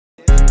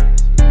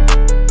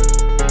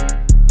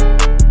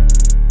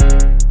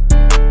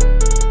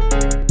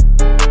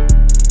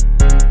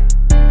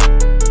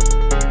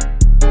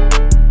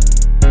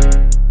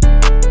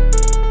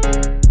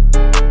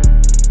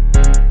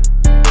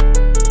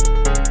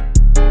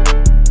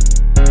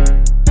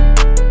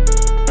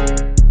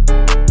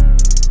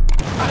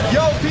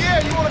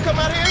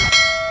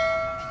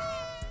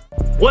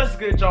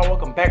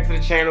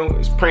the channel.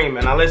 It's Preme.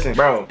 And now listen,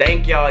 bro,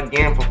 thank y'all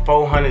again for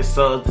 400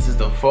 subs. This is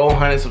the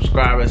 400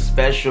 subscribers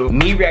special.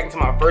 Me reacting to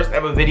my first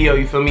ever video,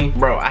 you feel me?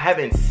 Bro, I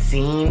haven't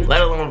seen,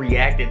 let alone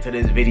reacted to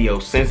this video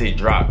since it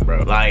dropped,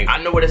 bro. Like,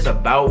 I know what it's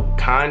about,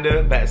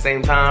 kinda, but at the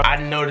same time, I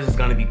know this is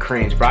gonna be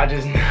cringe, bro. I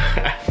just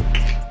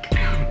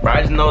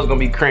know it's gonna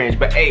be cringe.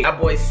 But hey, that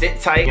boy, sit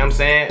tight, you know what I'm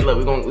saying? Look,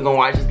 we're gonna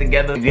watch this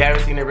together. If you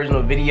haven't seen the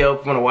original video,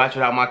 if you wanna watch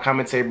without my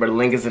commentary, bro, the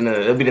link is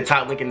it'll be the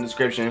top link in the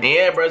description. And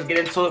yeah, bro, let's get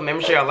into it.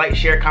 Make sure y'all like,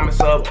 share, comment,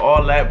 sub,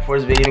 all that before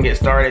this video even gets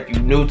started. If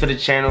you're new to the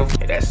channel,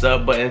 hit that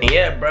sub button. And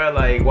yeah, bro,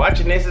 like,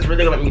 watching this is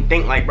really gonna let me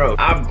think, like, bro,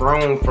 I've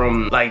grown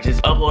from, like,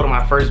 just uploading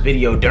my first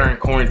video during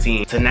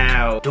quarantine to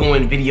now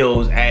doing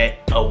videos at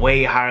a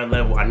way higher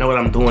level. I know what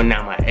I'm doing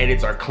now. My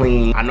edits are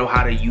clean. I know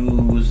how to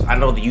use, I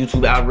know the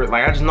YouTube algorithm.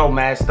 Like, I just know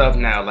mad stuff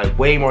now, like,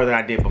 way more than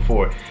I did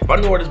before. If I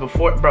knew all this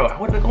before, bro, I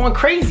would've been going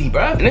crazy,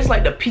 bro. And it's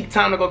like the peak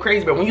time to go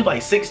crazy, bro. When you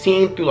like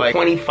 16 through like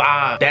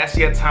 25, that's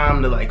your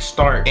time to like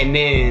start. And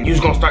then you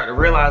just gonna start to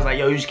realize, like,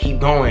 yo, you just keep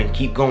going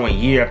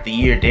year after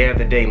year, day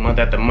after day, month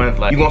after month.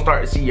 Like, you gonna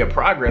start to see your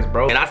progress,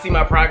 bro. And I see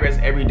my progress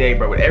every day,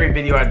 bro. With every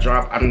video I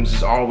drop, I'm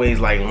just always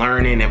like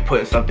learning and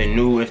putting something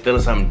new and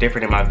feeling something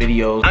different in my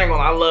videos. I ain't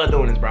gonna lie, I love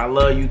doing this, bro. I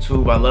love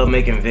YouTube. I love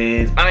making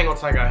vids. I ain't gonna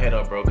talk our head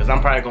up, bro, because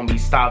I'm probably gonna be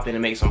stopping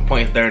and make some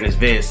points during this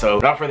vid. So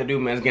without further ado,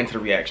 man, let's get into the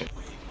reaction.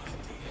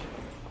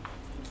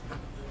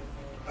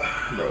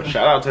 Bro,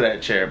 shout out to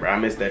that chair, bro. I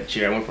missed that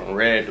chair. I went from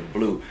red to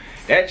blue.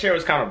 That chair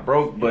was kind of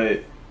broke,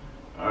 but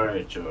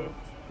alright, y'all.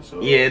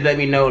 So yeah, let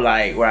me know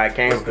like where I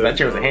came from, because that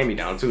chair was a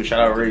hand-me-down too. Shout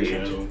out Ray.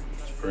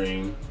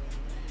 Spring.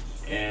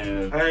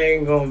 And I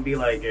ain't gonna be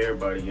like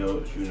everybody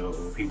else, you know,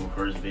 people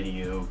first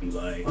video be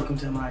like, welcome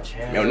to my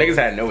channel. Yo, niggas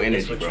had no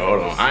energy, bro.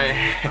 Hold on. I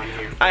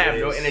have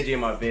no energy in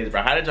my vids,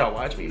 bro. How did y'all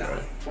watch me, bro?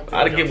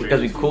 I get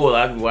because we cool. A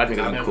lot of people watch me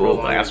because I'm cool,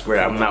 but I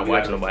swear I'm not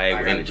watching nobody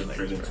with energy like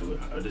this,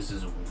 bro. This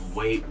is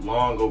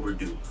long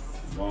overdue.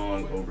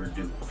 Long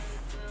overdue.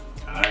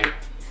 Alright.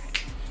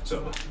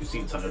 So, you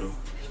see the title.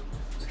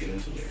 Let's get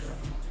into it, bro.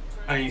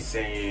 I ain't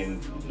saying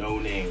no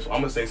names. So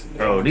I'm gonna say some names.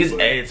 Bro, these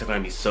edits are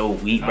gonna be so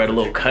weak, bro. The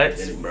little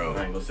cuts, bro.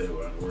 I ain't gonna say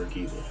where I work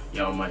either.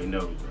 Y'all might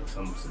know, but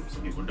some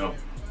people don't.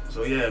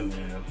 So yeah,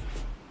 man.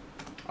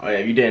 Oh yeah,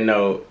 if you didn't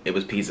know, it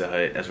was Pizza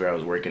Hut. That's where I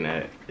was working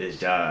at, this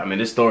job. I mean,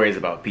 this story is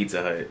about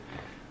Pizza Hut.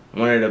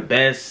 One of the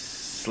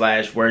best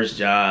 / worst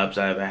jobs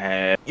I ever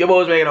had. Your boy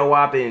was making a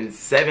whopping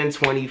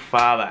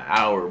 $7.25 an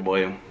hour,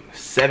 boy.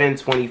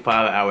 $7.25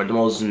 an hour, the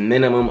most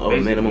minimum of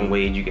basically, minimum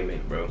wage you can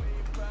make, bro.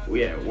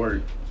 We at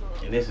work.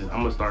 And this is, I'm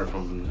gonna start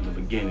from the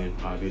beginning,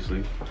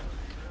 obviously.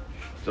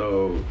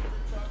 So,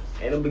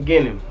 in the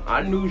beginning,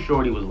 I knew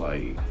Shorty was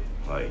like,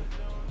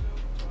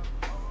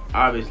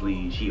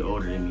 obviously she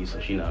older than me, so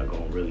she not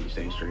gonna really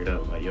say straight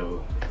up, like,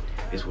 yo,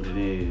 it's what it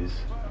is.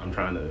 I'm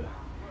trying to,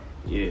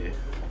 yeah.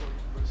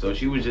 So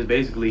she was just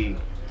basically,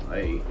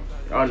 like,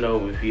 y'all know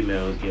when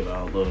females give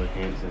out little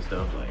hints and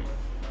stuff, like,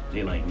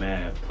 they like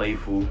mad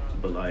playful,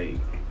 but like,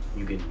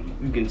 you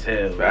can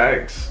tell.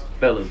 Facts.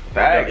 Fellas,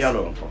 facts. Y'all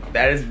know what I'm talking about.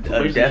 That is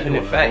a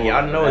definite fact.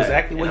 Y'all know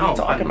exactly what you're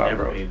talking about,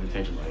 bro.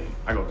 Attention. Like,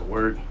 I go to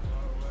work,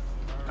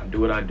 I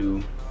do what I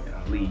do, and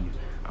I leave.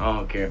 I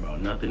don't care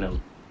about nothing else.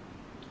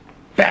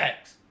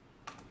 Facts.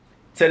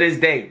 To this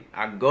day,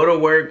 I go to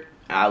work,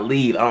 I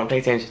leave. I don't pay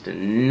attention to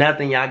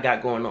nothing y'all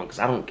got going on, because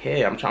I don't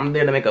care. I'm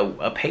there to make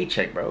a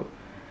paycheck, bro.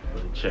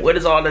 What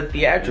is all the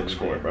theatrics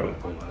for, bro?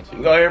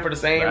 We go here for the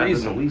same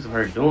reason. At least of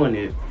her doing it,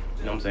 you know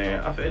what I'm saying?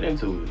 I fed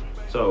into it.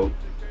 So,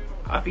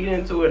 I feed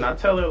into it and I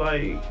tell her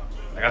like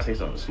I say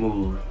something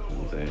smooth, you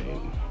know what I'm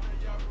saying?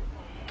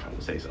 I'm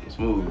gonna say something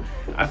smooth.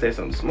 I said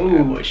something smooth.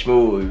 That boy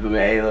smooth.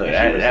 Hey, look,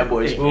 that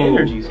boy smooth.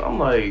 Energy. So I'm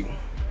like,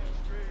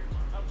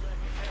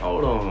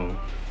 hold on.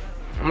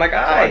 I'm like,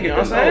 alright, you know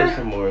what I'm saying?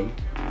 Some more.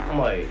 I'm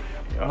like,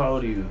 yo, how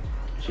old are you?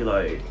 She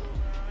like,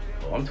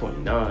 oh, I'm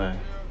 29.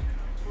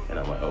 And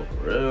I'm like, oh,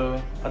 for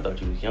real? I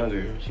thought you was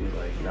younger. She was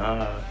like,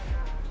 nah.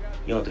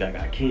 You don't think I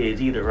got kids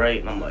either,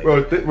 right? And I'm like,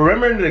 bro,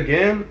 remembering it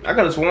again, I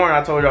could have sworn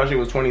I told y'all she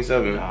was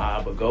 27.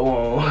 Nah, but go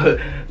on.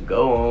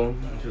 Go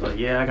on. She was like,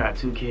 yeah, I got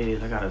 2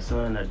 kids. I got a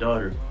son and a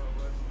daughter.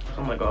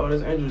 So I'm like, oh,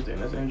 that's interesting.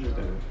 That's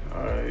interesting.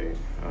 All right.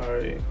 All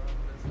right.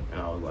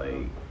 And I was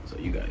like, so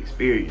you got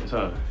experience,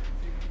 huh?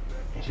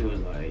 And she was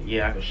like,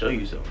 yeah, I can show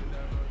you something.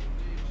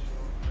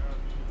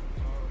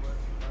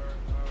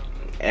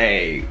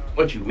 Hey,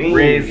 what you mean?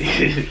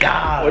 Riz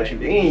God. What you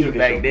mean? You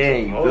back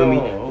then, you feel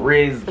me?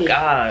 Riz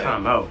God.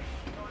 Time out.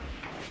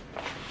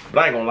 But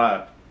I ain't gonna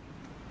lie,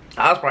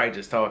 I was probably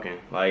just talking.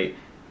 Like,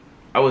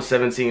 I was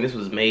 17. This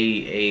was May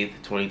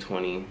 8th,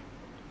 2020.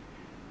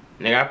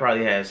 Nigga, I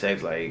probably had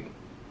sex like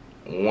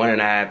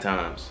 1.5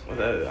 times.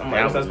 I'm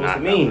like, what's that supposed to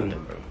mean?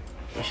 Bro.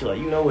 And she like,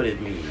 you know what it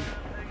means.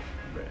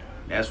 Bro.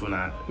 That's when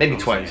I maybe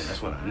twice.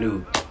 That's when I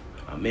knew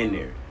I'm in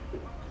there.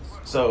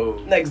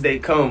 So next day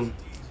come.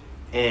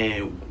 And,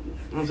 you know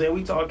what I'm saying,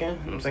 we talking, you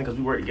know what I'm saying, because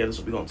we work together,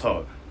 so we gonna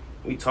talk.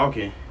 We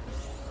talking,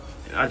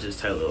 and I just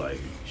tell her, like,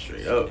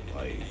 straight up,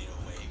 like,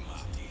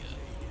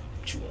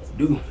 what you wanna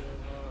do?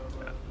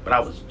 But I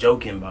was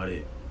joking about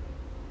it.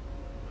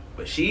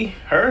 But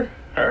her,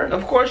 Her?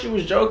 Of course she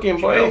was joking,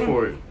 She boy. fell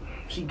for it.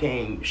 She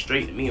came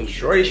straight to me and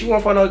Shorty, she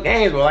won't for no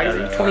games, bro. Like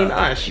I said,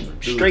 29. She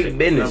Dude, straight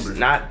business,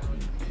 not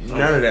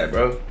none of that,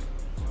 bro.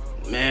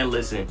 Man,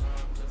 listen.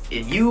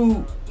 If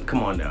you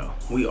come on now,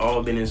 we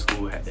all been in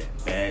school, had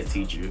that bad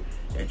teacher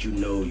that you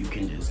know you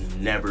can just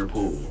never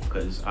pull,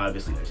 because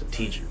obviously there's a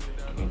teacher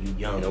and you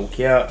young. No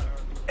cap.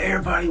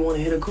 Everybody want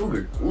to hit a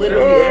cougar.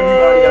 Literally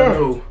everybody I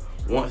know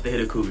wants to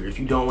hit a cougar. If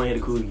you don't want to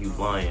hit a cougar, you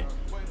lying.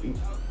 You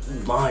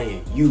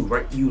lying. You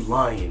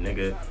lying,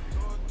 nigga.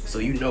 So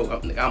you know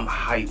I'm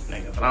hyped,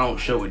 nigga, but I don't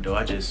show it though.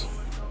 I just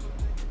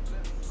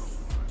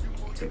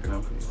take her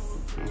number.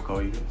 I'm gonna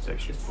call you.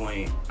 Text your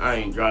plane. I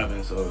ain't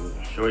driving, so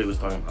Shorty was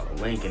talking about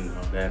Lincoln and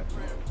all that.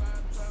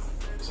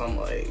 So I'm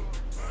like,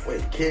 where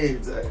the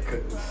kids at?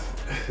 Cause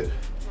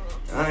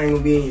I ain't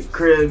gonna be in your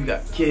crib. You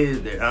got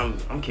kids there.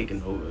 I'm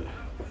kicking over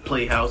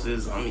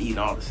playhouses. I'm eating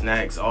all the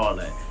snacks, all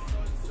that.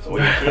 So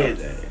where your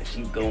kids at?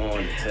 She go on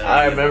to tell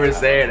I me remember about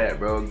saying that,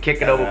 bro.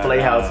 Kicking over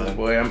playhouses,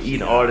 boy. I'm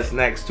eating all the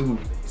snacks too.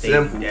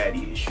 Simple.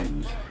 Daddy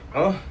issues.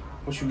 Huh?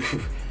 What you?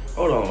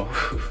 Hold on.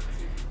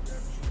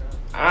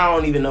 I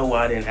don't even know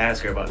why I didn't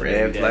ask her about the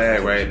Red baby flag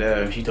daddy. right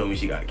there. She told me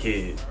she got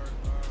kids.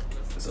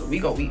 So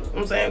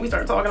I'm saying we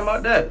started talking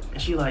about that.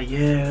 And she like,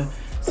 yeah,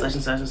 such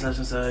and such and such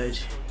and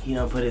such. He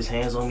done put his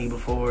hands on me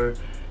before.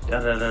 Da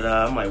da da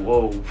da. I'm like,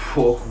 whoa,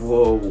 whoa,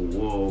 whoa,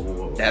 whoa,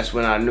 whoa. That's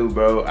when I knew,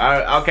 bro.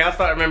 I start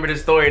to remember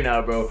this story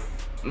now, bro.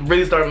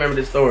 Really start to remember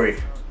this story.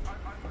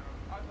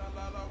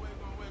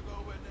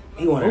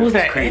 What was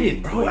that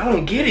edit, bro? I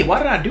don't get it. Why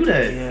did I do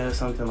that? Yeah,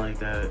 something like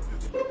that.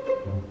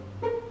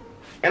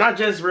 And I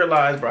just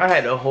realized, bro, I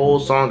had the whole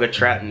song of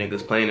trap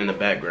niggas playing in the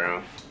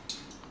background.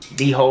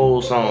 The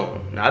whole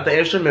song. Not the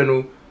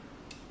instrumental.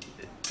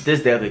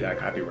 This definitely got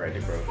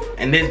copyrighted, bro.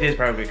 And this bitch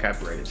probably got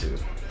copyrighted too.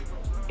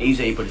 And you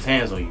say he put his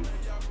hands on you.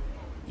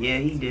 Yeah,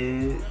 he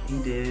did. He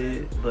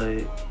did.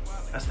 But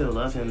I still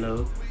love him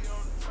though.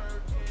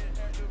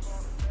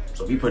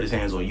 So if he put his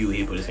hands on you,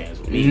 he put his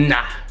hands on me.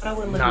 Nah. I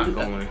wouldn't let Not him do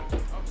going.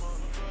 that.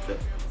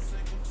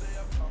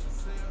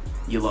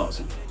 You lost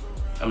me.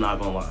 I'm not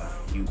gonna lie.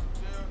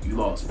 You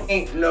lost me.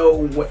 Ain't no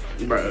way.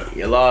 Bro,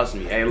 you lost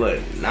me. Hey, look.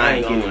 I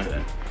ain't getting going. into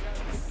that.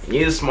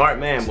 You're a smart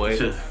man, boy.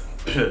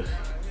 The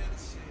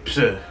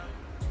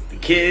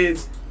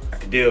kids I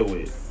can deal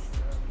with.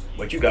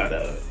 But you got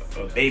a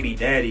baby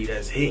daddy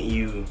that's hitting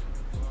you.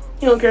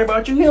 He don't care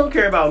about you. He don't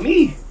care about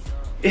me.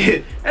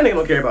 That nigga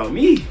don't care about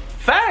me.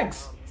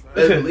 Facts.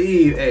 Best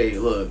believe, hey,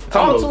 look.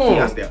 Talk to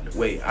him. I stay out the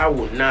way. I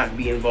will not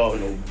be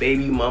involved in no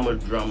baby mama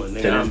drama,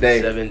 nigga. To I'm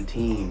this day.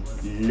 17.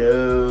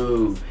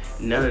 No.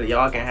 None of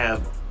y'all can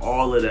have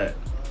all of that.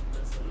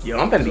 Yo,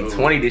 I'm gonna be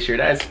 20 this year.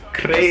 That's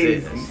crazy.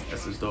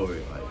 That's the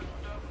story. Like,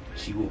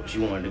 she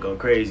wanted to go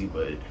crazy,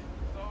 but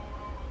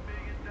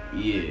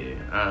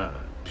yeah,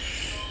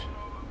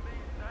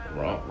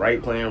 wrong,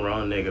 right plan,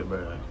 wrong nigga,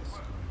 bro.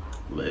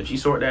 But if she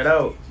sort that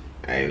out,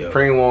 Hey,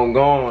 Preme won't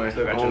go on.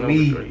 still got your On numbers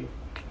me. for you.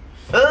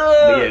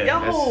 Yeah,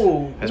 that's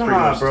yo, pretty nah,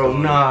 much the bro,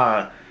 story.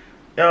 nah.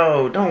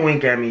 Yo, don't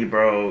wink at me,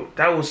 bro.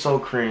 That was so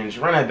cringe.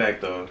 Run that back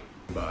though.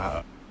 But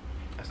I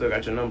still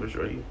got your numbers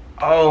for you.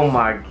 Oh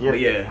my god. But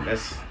yeah,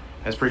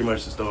 that's pretty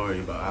much the story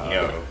about how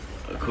Yo,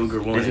 a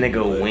cougar won. this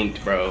nigga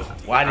winked, bro.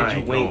 Why did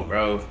you wink,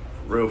 bro?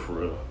 For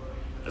real.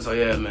 So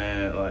yeah,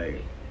 man,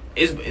 like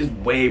it's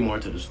way more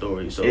to the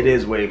story. So It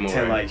is way more.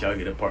 10 likes, y'all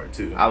get a part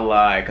 2. I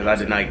lied, because I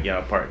did not get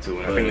y'all part 2.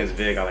 And I think this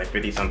video got like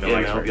 50 something Yeah,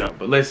 likes man, right yeah. now.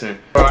 But listen,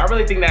 bro, I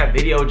really think that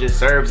video just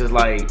serves as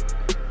like,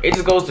 it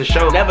just goes to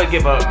show, never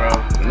give up,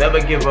 bro. Never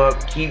give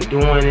up. Keep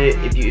doing it.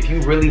 If you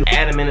really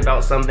adamant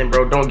about something,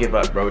 bro, don't give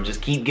up, bro.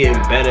 Just keep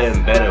getting better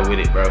and better with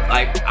it, bro.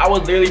 Like, I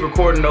was literally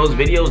recording those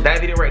videos.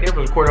 That video right there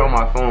was recorded on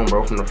my phone,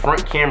 bro, from the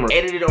front camera,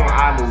 edited on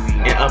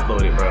iMovie, and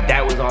uploaded, bro.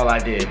 That was all I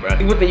did, bro.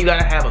 People think you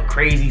gotta have a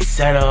crazy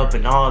setup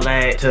and all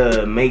that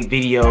to make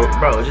videos.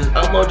 Bro, just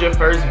upload your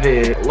first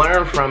vid,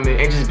 learn from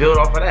it, and just build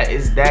off of that.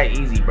 It's that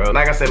easy, bro.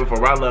 Like I said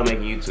before, I love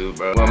making YouTube,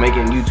 bro. Well,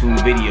 making YouTube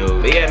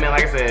videos. But yeah, man,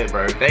 like I said,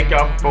 bro, thank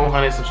y'all for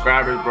 400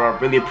 subscribers, bro. I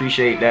really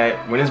appreciate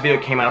that. When this video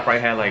came out, I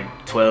probably had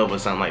like 12 or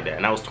something like that,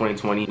 and that was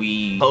 2020.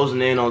 We closing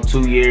in on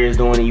 2 years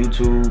doing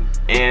YouTube,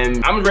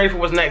 and I'm ready for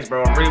what's next,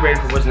 bro. I'm really ready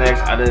for what's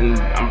next.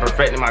 I'm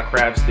perfecting my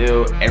craft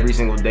still every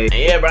single day. And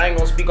yeah, bro, I ain't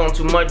gonna speak on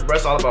too much, bro.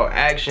 It's all about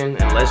action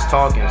and less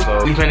talking,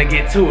 so we finna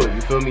get to it,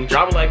 you feel me?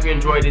 Drop a like if you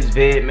enjoyed this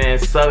vid, man.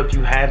 Sub if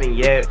you haven't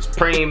yet. It's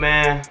Preme,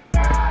 man.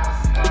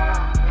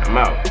 I'm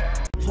out.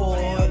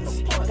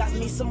 Got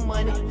me some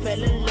money,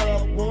 fell in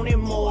love, wanted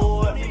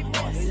more.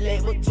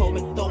 Label told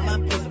me throw my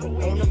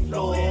pistol on the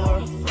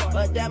floor,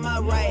 but that my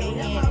right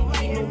hand,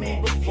 he knew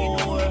me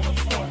before.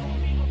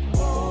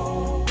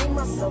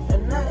 Myself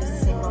and I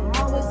see my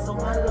mama's on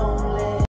my lonely.